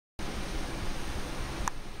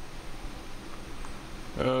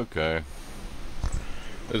Okay,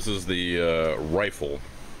 this is the rifle,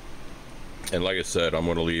 and like I said, I'm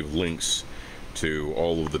going to leave links to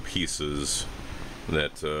all of the pieces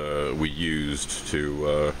that we used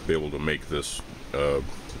to be able to make this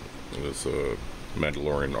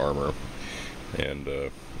Mandalorian armor and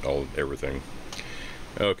everything.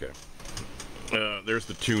 Okay, there's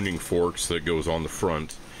the tuning forks that goes on the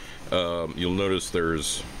front. You'll notice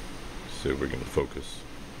there's, let's see if we can focus.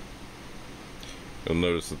 You'll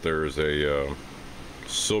notice that there's a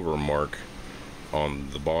silver mark on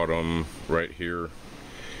the bottom right here,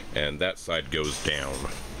 and that side goes down,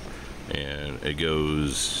 and it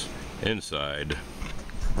goes inside.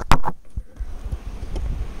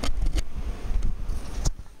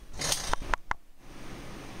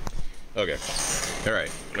 Okay, all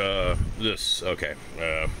right,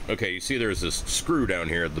 okay, you see there's this screw down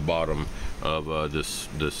here at the bottom of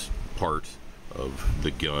this part of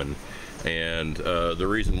the gun, and the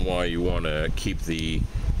reason why you want to keep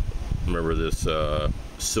remember this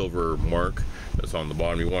silver mark that's on the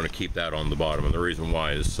bottom, you want to keep that on the bottom, and the reason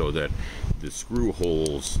why is so that the screw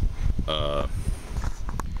holes,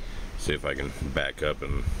 see if I can back up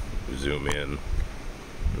and zoom in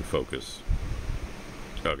and focus.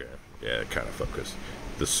 Okay, yeah, kind of focus.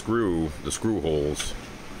 The screw holes,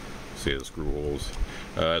 see the screw holes,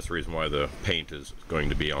 that's the reason why the paint is going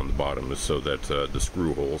to be on the bottom, is so that the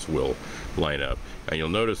screw holes will line up. And you'll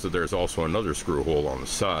notice that there's also another screw hole on the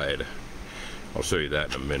side. I'll show you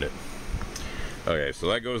that in a minute. Okay, so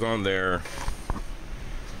that goes on there.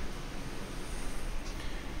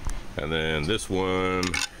 And then this one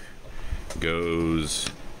goes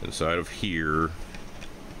inside of here.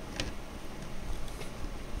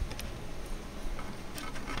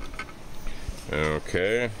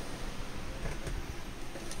 Okay.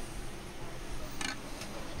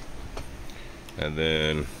 And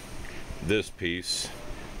then this piece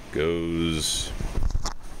goes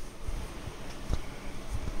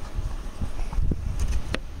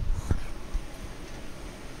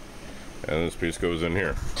and this piece goes in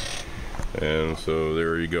here. And so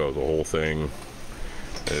there you go. The whole thing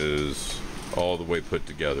is all the way put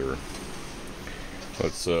together.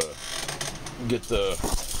 Let's get the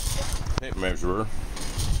tape measure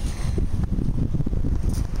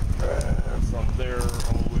from there all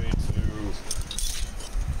the way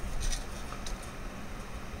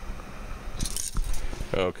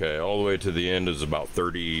to, okay, all the way to the end is about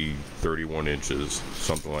 31 inches,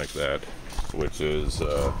 something like that, which is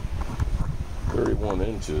 31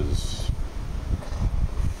 inches.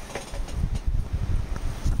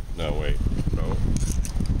 No, wait, no.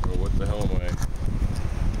 Oh, what the hell am I?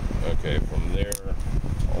 Okay, from there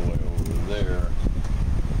all the way over there.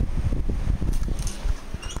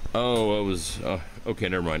 Oh, it was okay,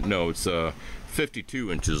 never mind. No, it's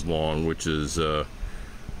 52 inches long, which is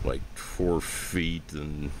like 4 feet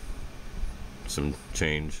and some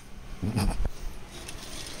change.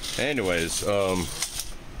 Anyways,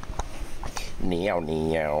 meow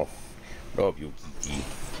meow. Oh, you kitty.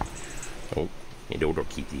 Oh, you little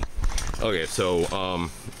kitty. Okay, so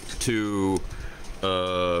to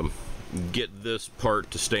get this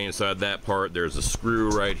part to stay inside that part, there's a screw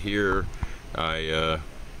right here. I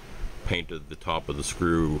painted the top of the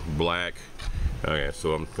screw black. Okay,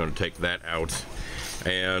 so I'm going to take that out,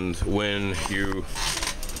 and when you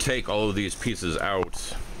take all of these pieces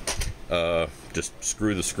out, just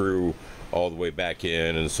screw the screw all the way back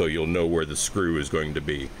in, and so you'll know where the screw is going to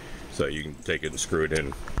be, so you can take it and screw it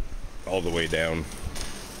in all the way down.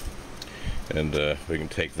 And we can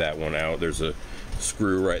take that one out. There's a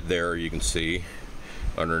screw right there, you can see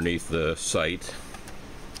underneath the sight.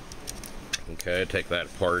 Okay, take that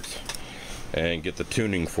apart and get the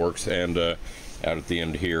tuning forks, and out at the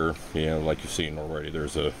end here, you know, like you've seen already,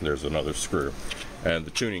 there's another screw and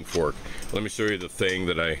the tuning fork. Let me show you the thing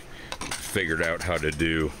that I figured out how to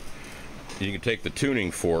do. You can take the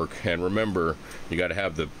tuning fork, and remember, you got to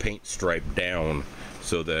have the paint stripe down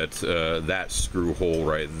so that that screw hole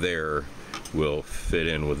right there will fit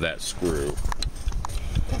in with that screw.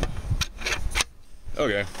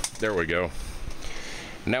 Okay, there we go.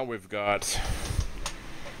 Now we've got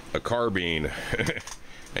a carbine,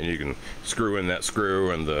 and you can screw in that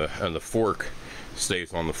screw, and the fork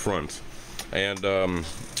stays on the front. And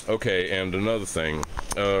okay, and another thing,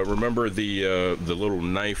 remember the little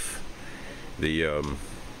knife, the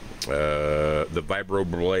vibro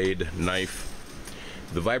blade knife.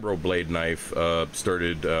 The vibro blade knife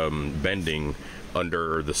started bending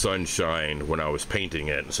under the sunshine when I was painting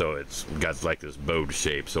it, so it's got like this bowed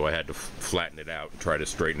shape, so I had to flatten it out and try to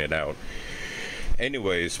straighten it out.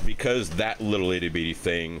 anyways, because that little itty bitty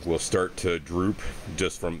thing will start to droop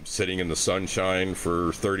just from sitting in the sunshine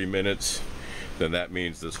for 30 minutes, then that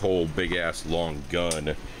means this whole big ass long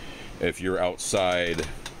gun, if you're outside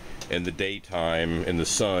in the daytime in the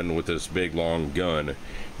sun with this big long gun,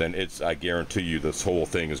 then it's, I guarantee you, this whole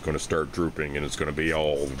thing is going to start drooping, and it's going to be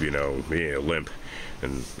all, you know, limp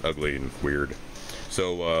and ugly and weird.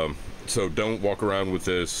 So so don't walk around with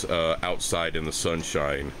this outside in the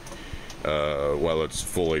sunshine while it's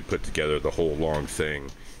fully put together, the whole long thing.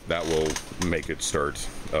 That will make it start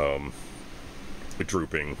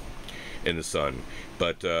drooping in the sun.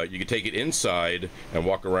 But you can take it inside and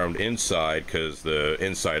walk around inside, because the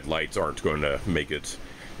inside lights aren't going to make it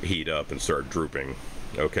heat up and start drooping.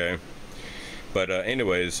 Okay, but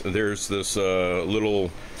anyways, there's this little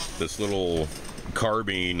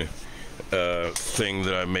carbine thing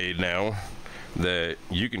that I made now that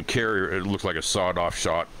you can carry. It looks like a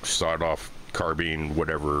sawed-off carbine,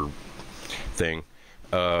 whatever thing.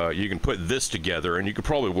 You can put this together, and you could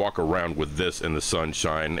probably walk around with this in the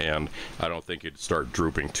sunshine, and I don't think it'd start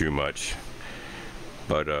drooping too much.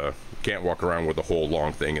 But can't walk around with the whole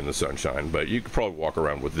long thing in the sunshine, but you could probably walk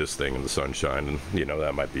around with this thing in the sunshine, and you know,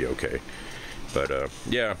 that might be okay. But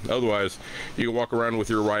yeah, otherwise you can walk around with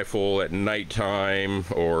your rifle at nighttime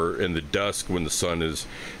or in the dusk when the sun is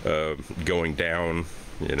going down,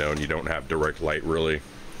 you know, and you don't have direct light really,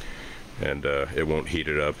 and it won't heat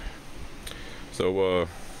it up. So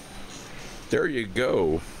there you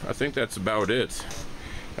go. I think that's about it.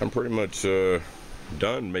 I'm pretty much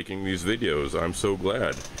done making these videos. I'm so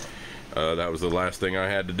glad. That was the last thing I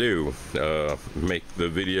had to do. Make the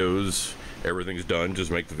videos. Everything's done. Just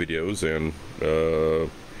make the videos and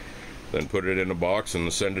then put it in a box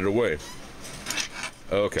and send it away.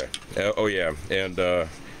 Okay. Oh yeah, and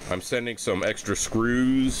I'm sending some extra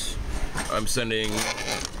screws. I'm sending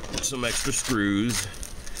some extra screws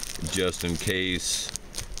just in case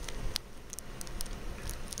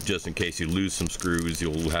you lose some screws.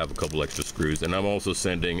 You'll have a couple extra screws. And I'm also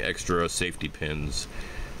sending extra safety pins.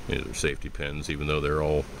 These are safety pins, even though they're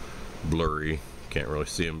all blurry, can't really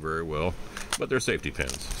see them very well, but they're safety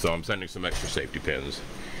pins. So I'm sending some extra safety pins.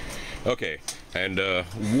 Okay, and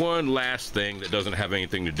one last thing that doesn't have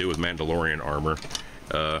anything to do with Mandalorian armor.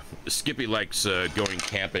 Skippy likes going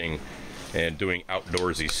camping and doing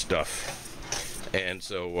outdoorsy stuff. And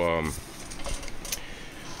so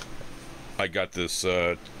I got this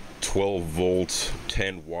 12 volt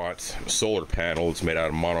 10 watt solar panel. It's made out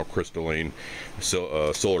of monocrystalline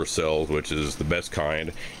solar cells, which is the best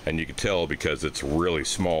kind, and you can tell because it's really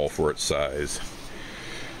small for its size.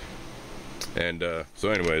 And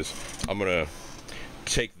so anyways, I'm gonna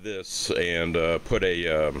take this and put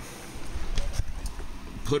a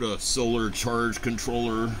solar charge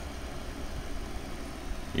controller.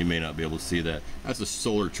 You may not be able to see that. That's a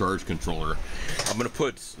solar charge controller. I'm gonna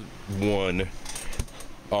put one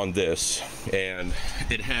on this, and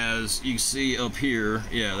it has, you see up here,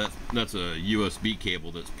 yeah, that's a USB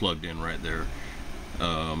cable that's plugged in right there.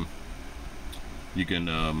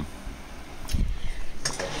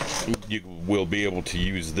 You will be able to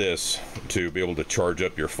use this to be able to charge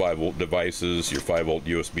up your 5 volt devices, your 5 volt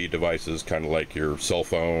USB devices, kind of like your cell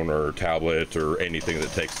phone or tablet or anything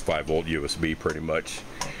that takes 5 volt USB pretty much.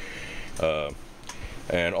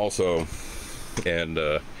 And also,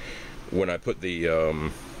 when I put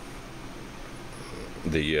the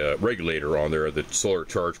regulator on there, the solar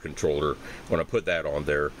charge controller, when I put that on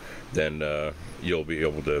there, then you'll be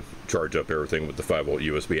able to charge up everything with the 5 volt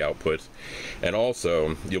USB output. And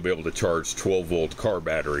also you'll be able to charge 12 volt car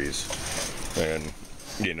batteries, and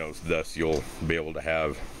you know, thus you'll be able to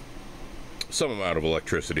have some amount of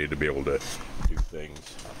electricity to be able to do things.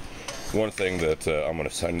 One thing that I'm going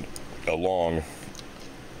to send along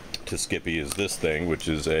to Skippy is this thing, which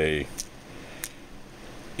is a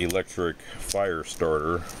electric fire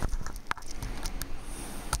starter.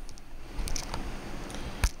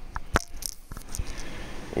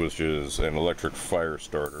 Which is an electric fire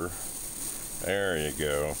starter. There you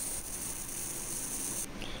go.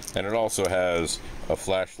 And it also has a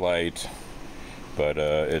flashlight, but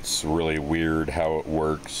it's really weird how it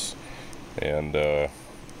works, and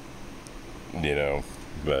you know,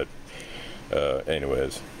 but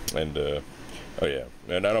anyways, and oh yeah,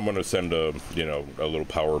 and I'm going to send a little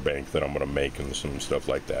power bank that I'm going to make and some stuff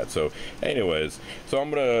like that. So anyways, so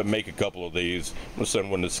I'm going to make a couple of these. I'm going to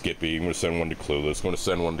send one to Skippy, I'm going to send one to Clueless, I'm going to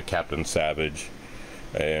send one to Captain Savage,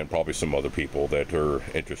 and probably some other people that are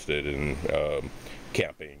interested in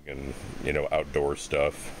camping and, you know, outdoor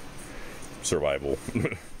stuff, survival.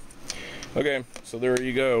 Okay, so there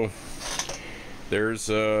you go. There's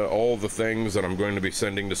all the things that I'm going to be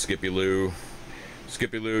sending to Skippy Lou.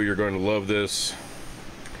 Skippy Lou, you're going to love this.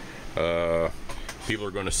 People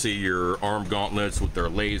are going to see your arm gauntlets with their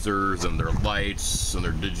lasers and their lights and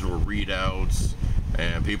their digital readouts,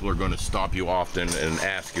 and people are going to stop you often and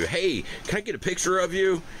ask you, hey, can I get a picture of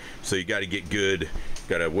you? So you got to get good.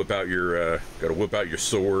 Got to whip out your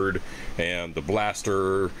sword and the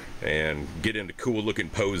blaster and get into cool looking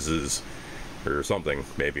poses or something,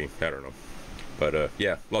 maybe. I don't know. But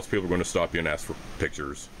yeah, lots of people are going to stop you and ask for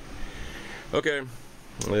pictures. Okay.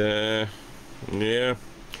 Yeah.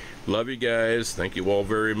 Love you guys. Thank you all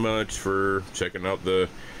very much for checking out the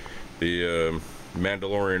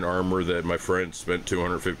Mandalorian armor that my friend spent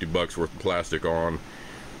 $250 worth of plastic on,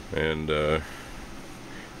 and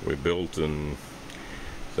we built. And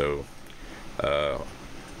so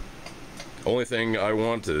only thing I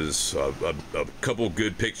want is a couple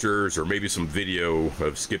good pictures or maybe some video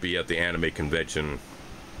of Skippy at the anime convention.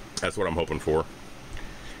 That's what I'm hoping for.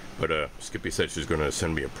 But Skippy said she's going to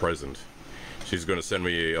send me a present. She's going to send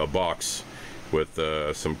me a box with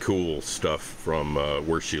some cool stuff from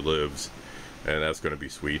where she lives, and that's going to be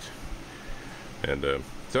sweet. And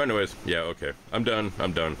so anyways, yeah, okay. I'm done.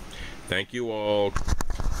 Thank you all.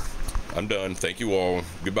 I'm done. Thank you all.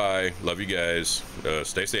 Goodbye. Love you guys.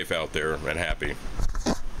 Stay safe out there and happy.